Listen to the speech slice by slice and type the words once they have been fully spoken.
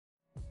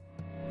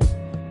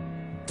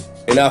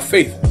and our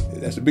faith.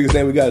 That's the biggest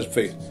thing we got is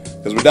faith.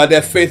 Because without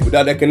that faith,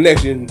 without that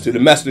connection to the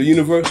master of the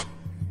universe,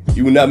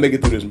 you will not make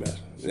it through this mess.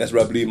 That's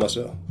what I believe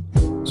myself.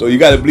 So you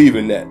got to believe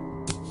in that,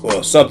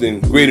 or something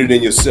greater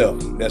than yourself.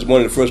 That's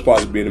one of the first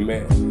parts of being a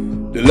man.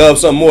 To love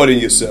something more than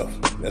yourself.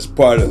 That's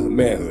part of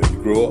manhood. You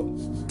grow up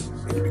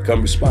and you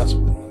become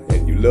responsible,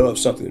 and you love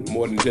something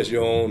more than just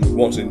your own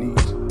wants and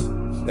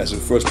needs. That's the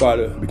first part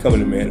of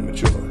becoming a man and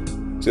mature.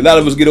 So a lot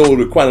of us get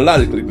older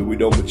chronologically, but we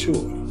don't mature.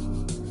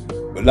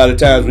 But a lot of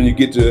times when you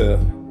get to,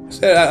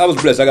 I was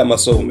blessed, I got my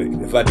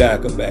soulmate. If I die, I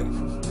come back,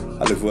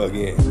 I live for her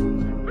again.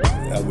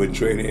 I wouldn't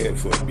trade her in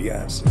for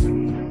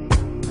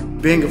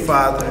Beyonce. Being a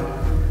father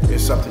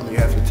is something you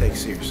have to take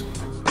seriously.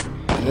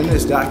 And in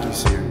this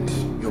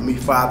docu-series, you'll meet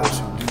fathers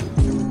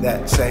who do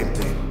that same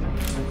thing.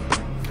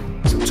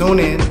 So tune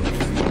in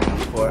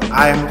for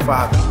I Am a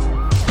Father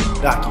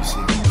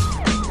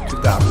docu-series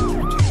 2000.